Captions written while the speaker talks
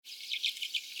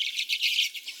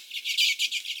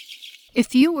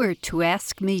If you were to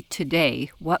ask me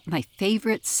today what my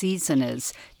favorite season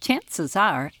is, chances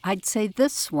are I'd say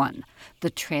this one, the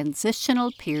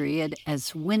transitional period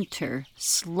as winter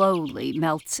slowly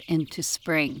melts into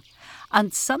spring.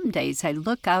 On some days, I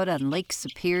look out on Lake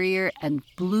Superior and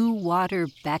blue water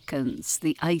beckons,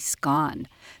 the ice gone.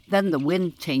 Then the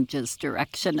wind changes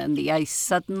direction and the ice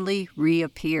suddenly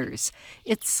reappears.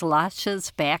 It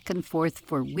sloshes back and forth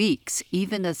for weeks,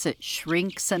 even as it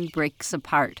shrinks and breaks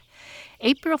apart.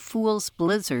 April Fool's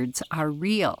blizzards are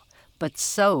real, but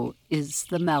so is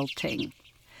the melting.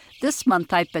 This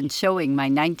month I've been showing my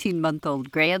 19-month-old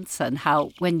grandson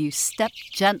how when you step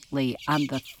gently on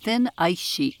the thin ice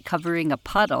sheet covering a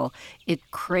puddle, it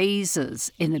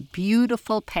crazes in a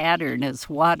beautiful pattern as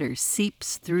water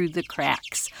seeps through the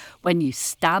cracks. When you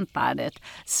stomp on it,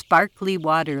 sparkly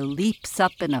water leaps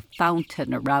up in a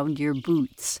fountain around your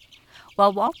boots.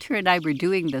 While Walter and I were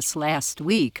doing this last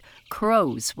week,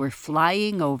 crows were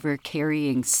flying over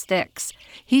carrying sticks.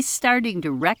 He's starting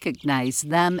to recognize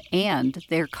them and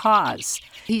their cause.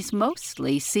 He's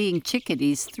mostly seeing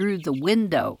chickadees through the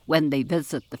window when they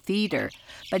visit the feeder,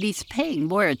 but he's paying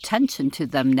more attention to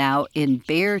them now in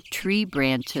bare tree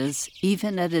branches,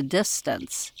 even at a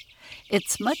distance.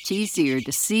 It's much easier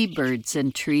to see birds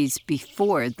in trees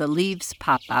before the leaves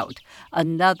pop out,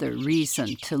 another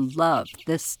reason to love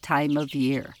this time of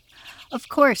year. Of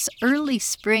course, early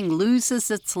spring loses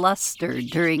its luster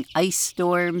during ice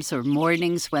storms or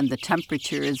mornings when the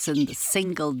temperature is in the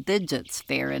single digits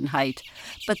Fahrenheit.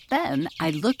 But then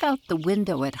I look out the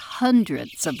window at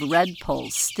hundreds of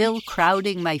redpolls still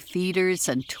crowding my feeders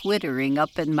and twittering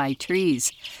up in my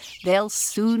trees. They'll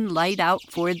soon light out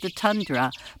for the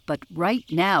tundra, but right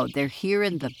now they're here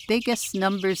in the biggest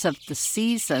numbers of the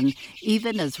season,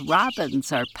 even as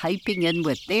robins are piping in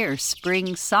with their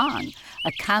spring song,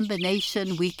 a combination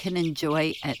we can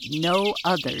enjoy at no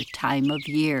other time of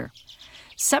year.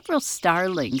 Several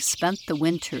starlings spent the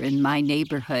winter in my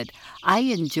neighborhood. I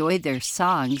enjoy their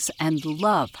songs and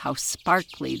love how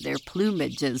sparkly their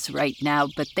plumage is right now,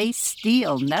 but they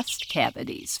steal nest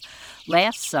cavities.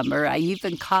 Last summer, I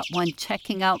even caught one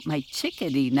checking out my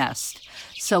chickadee nest.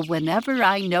 So whenever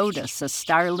I notice a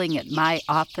starling at my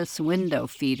office window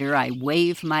feeder, I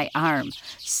wave my arm.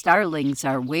 Starlings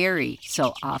are wary,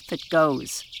 so off it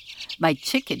goes. My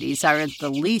chickadees aren't the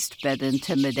least bit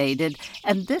intimidated,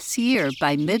 and this year,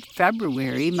 by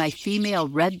mid-February, my female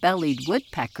red-bellied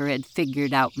woodpecker had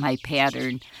figured out my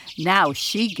pattern. Now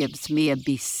she gives me a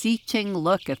beseeching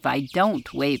look if I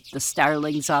don't wave the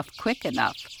starlings off quick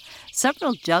enough.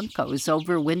 Several juncos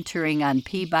overwintering on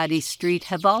Peabody Street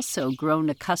have also grown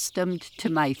accustomed to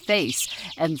my face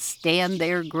and stand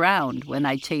their ground when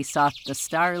I chase off the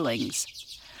starlings.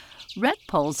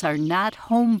 Redpolls are not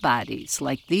homebodies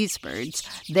like these birds.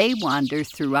 They wander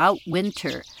throughout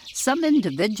winter. Some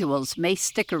individuals may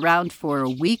stick around for a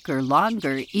week or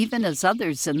longer, even as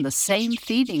others in the same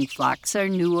feeding flocks are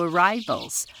new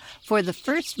arrivals. For the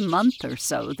first month or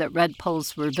so that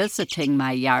redpolls were visiting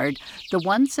my yard, the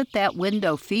ones at that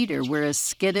window feeder were as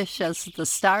skittish as the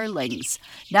starlings.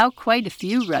 Now quite a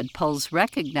few redpolls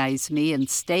recognize me and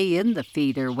stay in the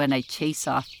feeder when I chase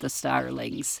off the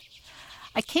starlings.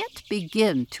 I can't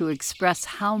begin to express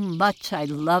how much I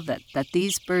love it that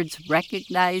these birds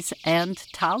recognize and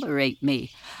tolerate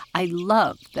me. I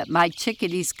love that my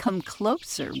chickadees come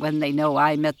closer when they know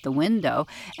I'm at the window,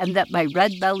 and that my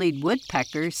red-bellied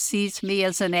woodpecker sees me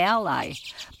as an ally.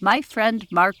 My friend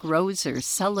Mark Roser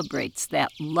celebrates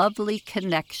that lovely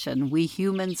connection we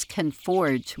humans can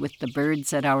forge with the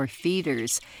birds at our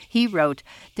feeders. He wrote,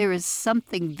 "There is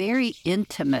something very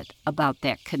intimate about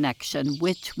that connection,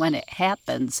 which, when it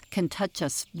happens, can touch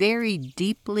us very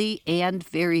deeply and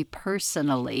very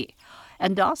personally.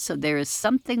 And also there is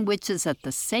something which is at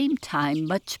the same time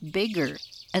much bigger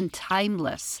and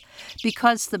timeless,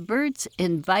 because the birds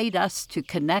invite us to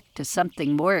connect to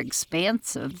something more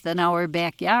expansive than our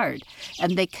backyard,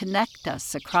 and they connect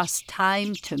us across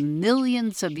time to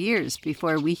millions of years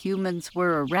before we humans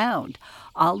were around.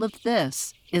 All of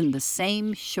this in the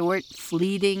same short,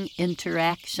 fleeting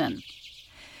interaction."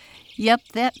 Yep,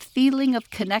 that feeling of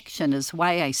connection is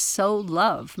why I so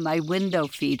love my window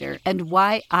feeder, and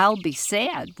why I'll be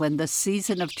sad when the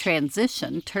season of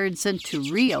transition turns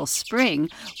into real spring,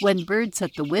 when birds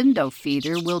at the window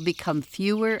feeder will become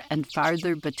fewer and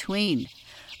farther between.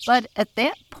 But at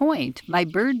that point, my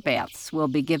bird baths will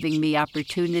be giving me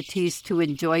opportunities to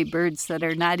enjoy birds that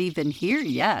are not even here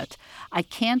yet. I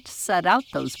can't set out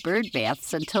those bird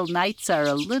baths until nights are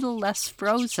a little less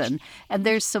frozen and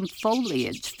there's some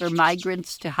foliage for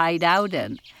migrants to hide out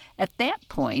in. At that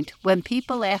point, when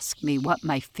people ask me what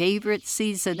my favorite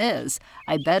season is,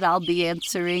 I bet I'll be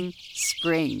answering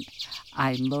spring.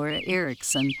 I'm Laura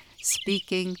Erickson,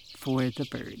 speaking for the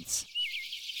birds.